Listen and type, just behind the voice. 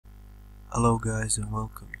Hello guys and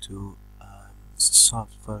welcome to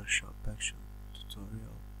soft Photoshop action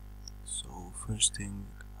tutorial. So first thing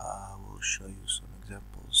I will show you some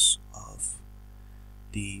examples of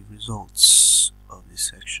the results of this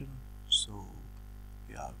section. So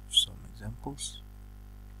we have some examples.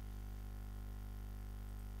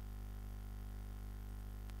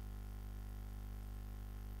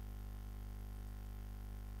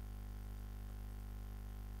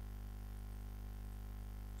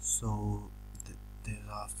 So there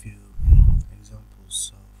are a few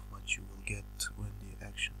examples of what you will get when the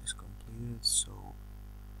action is completed. So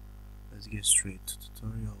let's get straight to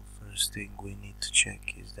tutorial. First thing we need to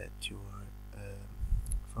check is that your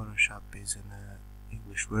Photoshop is in an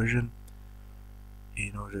English version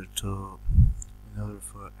in order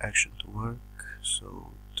for action to work.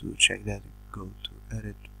 So to check that, go to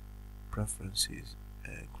Edit, Preferences,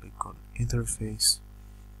 and click on Interface,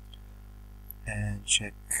 and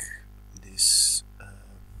check this.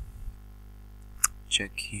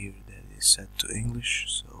 Check here that is set to English.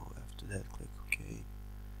 So after that, click OK.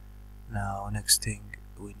 Now next thing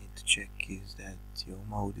we need to check is that your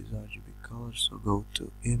mode is RGB color. So go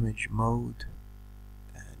to Image Mode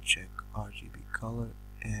and check RGB color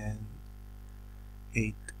and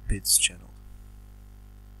 8 bits channel.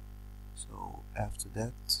 So after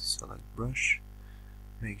that, select brush,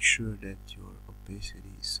 make sure that your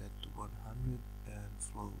opacity is set to 100 and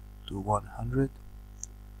flow to 100.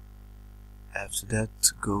 After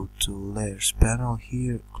that, go to Layers panel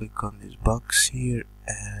here, click on this box here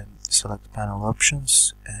and select panel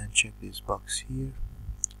options and check this box here,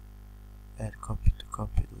 add copy to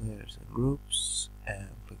copied layers and groups and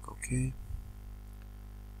click OK.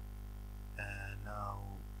 And now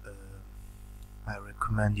I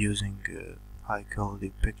recommend using high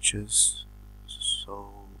quality pictures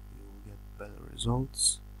so you will get better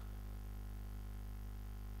results.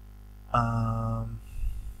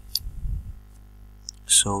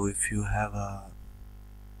 So if you have a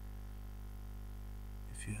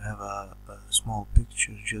small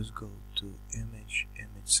picture, just go to image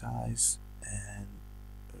size and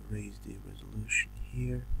raise the resolution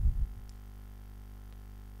here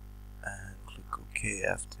and click OK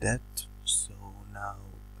after that. So now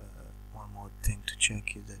one more thing to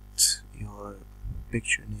check is that your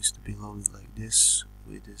picture needs to be loaded like this,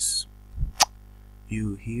 with this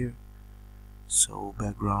view here. So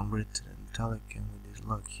background written and metallic and with this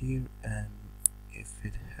lock here, and if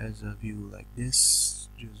it has a view like this,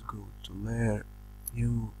 just go to layer,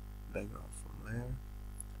 new, background from layer,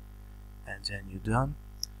 and then you're done.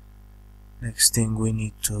 Next thing we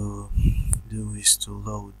need to do is to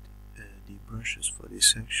load the brushes for this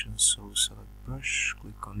section. So select brush,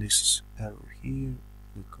 click on this arrow here,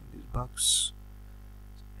 click on this box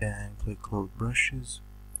and click load brushes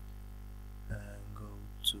and go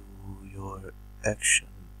to your action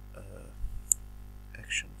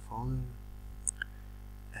folder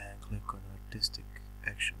and click on artistic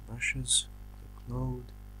action brushes, click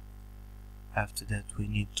load. After that we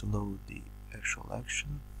need to load the actual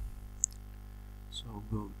action, so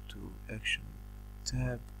go to action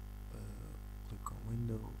tab, click on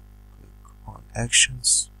window, click on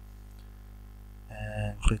actions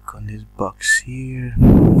and click on this box here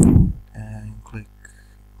and click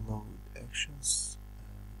load actions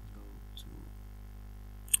and go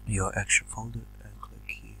to your action folder and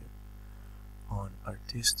click here on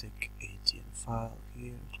artistic ATN file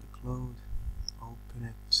here, click load, open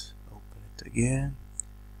it again.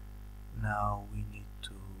 Now we need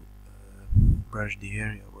to brush the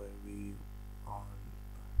area where we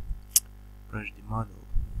brush the model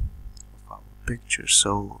of our picture.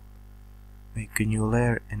 So make a new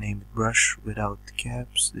layer and name it brush without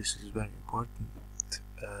caps. This is very important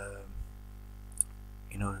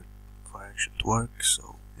in order for action to work,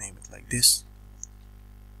 so name it like this.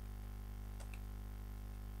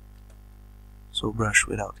 So brush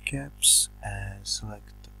without caps and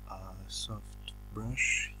select a soft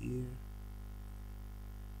brush here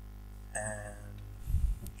and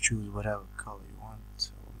choose whatever color you want.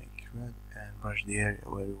 So we'll make it red and brush the area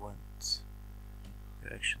where you want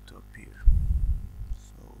your action to appear.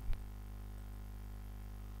 So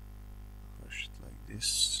brush it like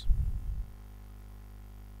this.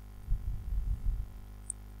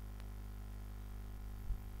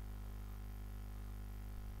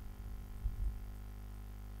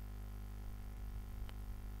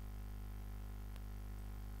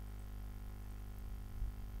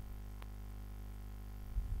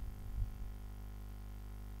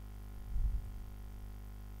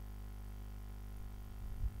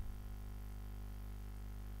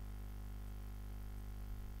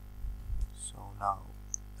 So now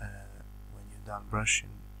when you're done brushing,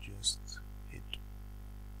 just hit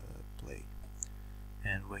play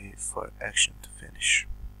and wait for action to finish.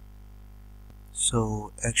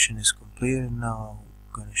 So action is completed. Now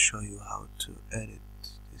I'm gonna show you how to edit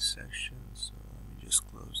this section. So let me just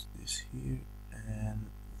close this here, and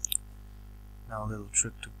now a little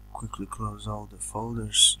trick to quickly close all the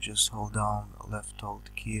folders. Just hold down left alt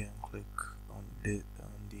key and click on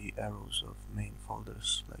the arrows of main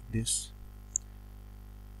folders like this,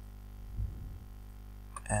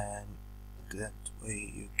 and that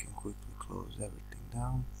way you can quickly close everything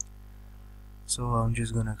down. So I'm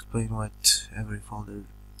just gonna explain what every folder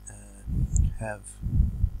have.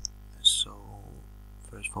 So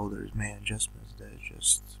first folder is main adjustments, that's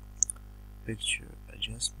just picture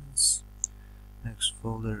adjustments. Next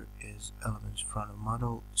folder is elements front of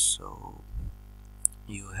model, so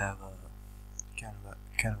you have a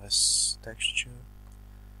canvas texture.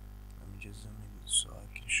 Let me just zoom in so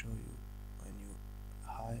I can show you when you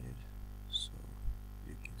hide it, so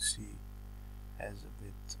you can see has a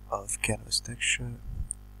bit of canvas texture.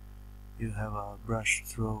 You have a brush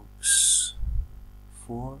strokes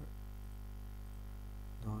 4.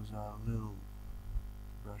 Those are little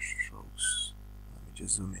brush strokes. Let me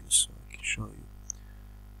just zoom in so I can show you.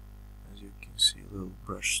 As you can see, little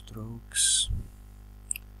brush strokes.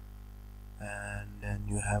 And then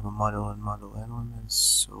you have a model and model elements.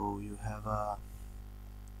 So you have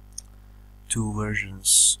two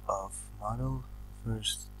versions of model.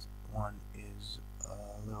 First one is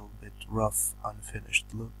a little bit rough, unfinished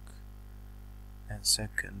look, and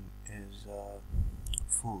second is a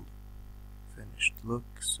full finished look.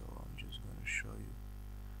 So I'm just going to show you.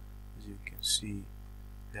 As you can see,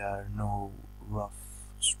 there are no rough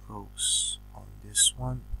strokes on this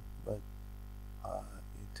one, but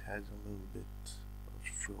it has a little bit of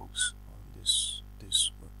strokes on this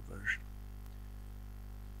version.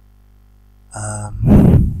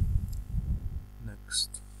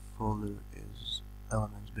 Next folder is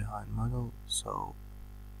elements behind model. So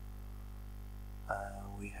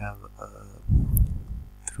we have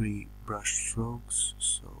 3 brush strokes.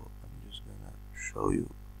 So I'm just gonna show you.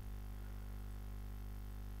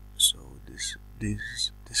 So this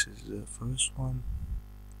is the first one,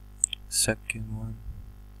 second one,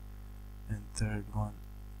 and third one,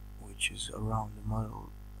 which is around the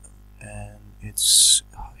model, and it's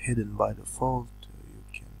hidden by default. You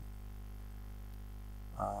can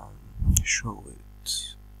show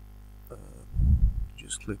it.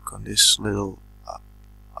 Just click on this little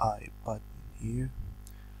eye button here.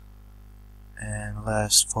 And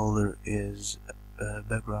last folder is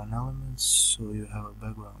background elements. So you have a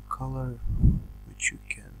background color which you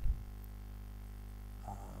can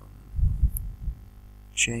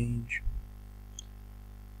change,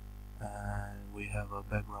 and we have a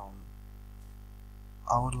background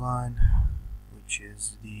outline, which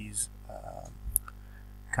is these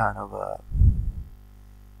kind of a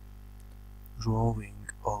drawing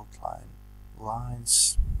outline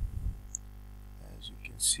lines, as you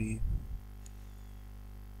can see.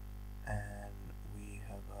 And we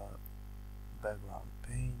have a background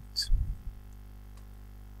paint,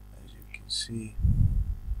 as you can see.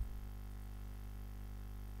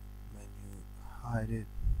 When you hide it,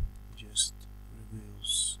 it just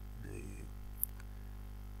reveals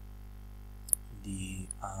the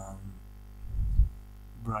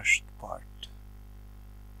brushed part,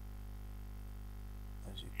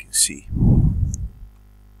 as you can see.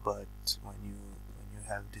 But when you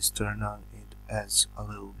have this turned on, it adds a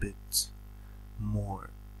little bit more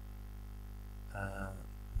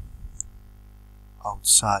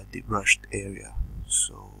outside the brushed area.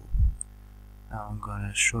 So now I'm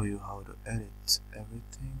gonna show you how to edit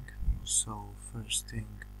everything. So first thing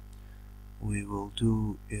we will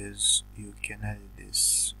do is you can edit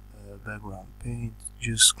this background paint.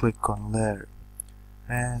 Just click on layer,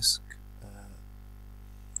 mask,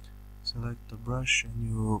 select the brush, and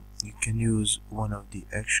you can use one of the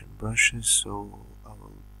action brushes. So I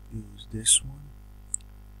will use this one,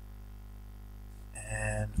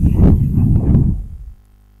 and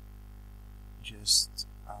just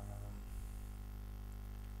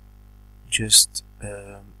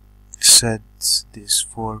set this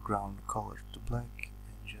foreground color to black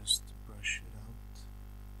and just brush it out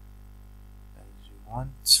as you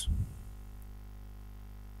want.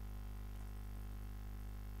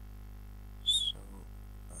 So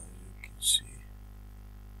as you can see,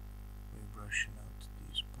 we're brushing out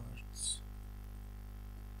these parts.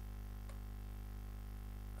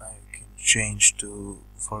 You can change to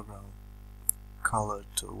foreground color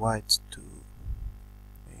to white to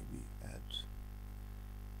maybe add,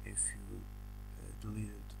 if you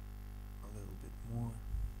deleted a little bit more.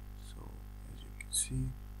 So as you can see,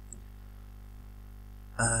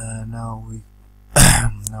 Now we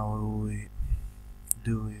now what we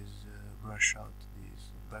do is brush out this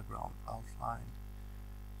background outline.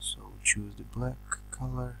 So choose the black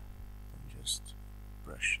color and just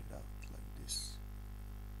brush it out like this.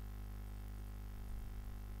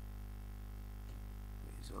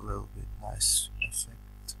 It's a little bit nice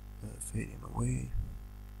effect fading away.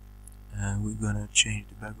 And we're gonna change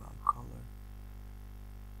the background color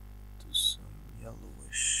to some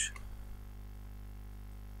yellowish.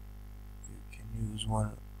 You can use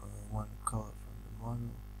one color from the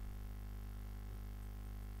model.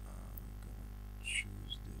 I'm gonna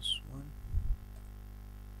choose this one.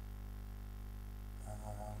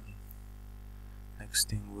 Next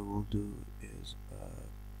thing we will do is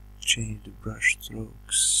change the brush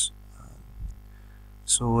strokes.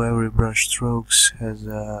 So every brush strokes has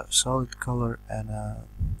a solid color and a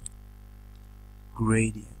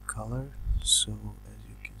gradient color. So as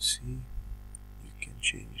you can see, you can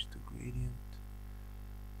change the gradient.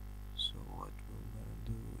 So what we're gonna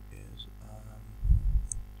do is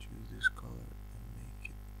choose this color and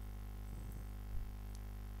make it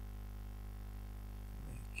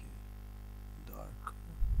darker.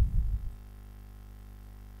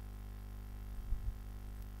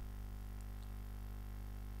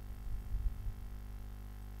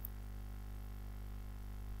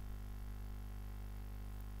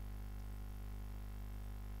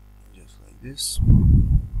 Just like this.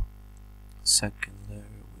 Second layer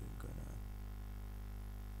we're gonna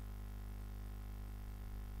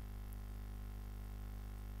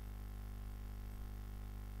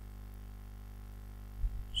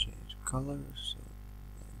change color, so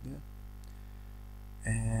like that,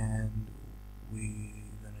 and we're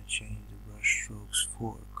gonna change the brush strokes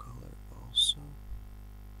for color also.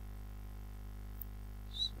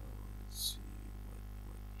 So let's see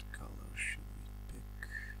what color should we pick.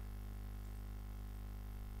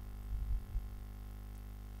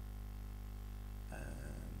 And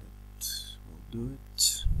that will do it.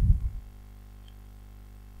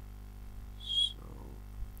 So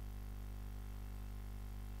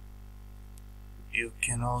you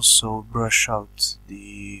can also brush out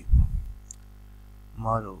the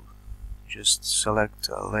model. Just select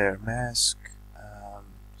a layer mask,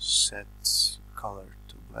 set color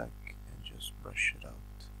to black, and just brush it out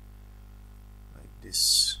like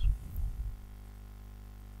this.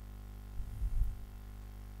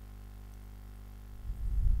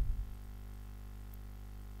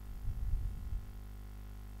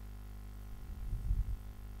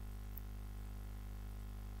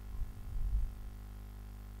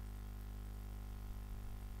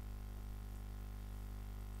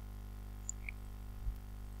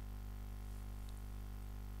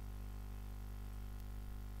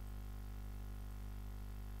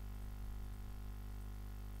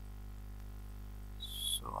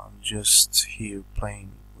 So I'm just here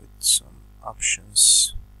playing with some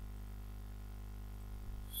options,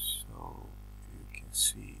 so you can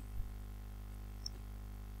see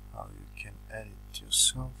how you can edit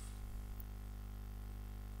yourself.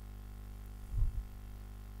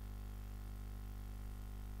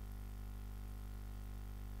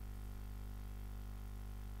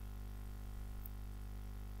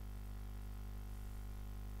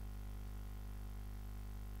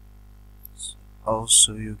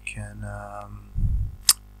 Also you can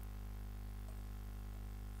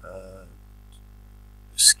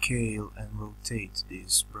scale and rotate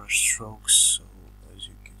these brush strokes, so as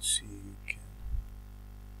you can see you can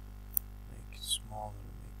make it smaller,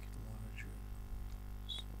 make it larger.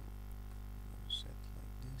 So I'm going to set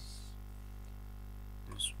like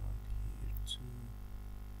this one here too.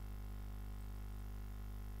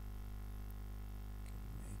 You can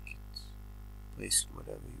make it, place it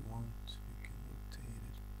whatever you want.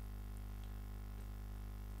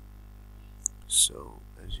 So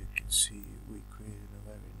as you can see, we created a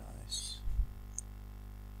very nice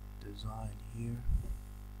design here.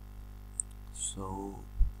 So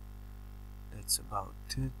that's about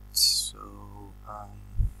it. So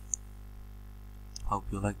hope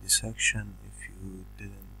you like this section. If you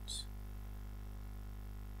didn't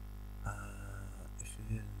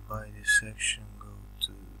buy this section, go to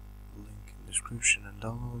the link in the description and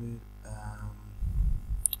download it.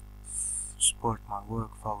 Support my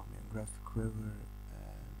work, follow me on Graphic River,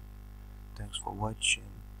 and thanks for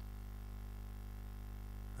watching,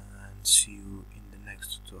 and see you in the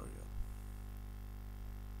next tutorial.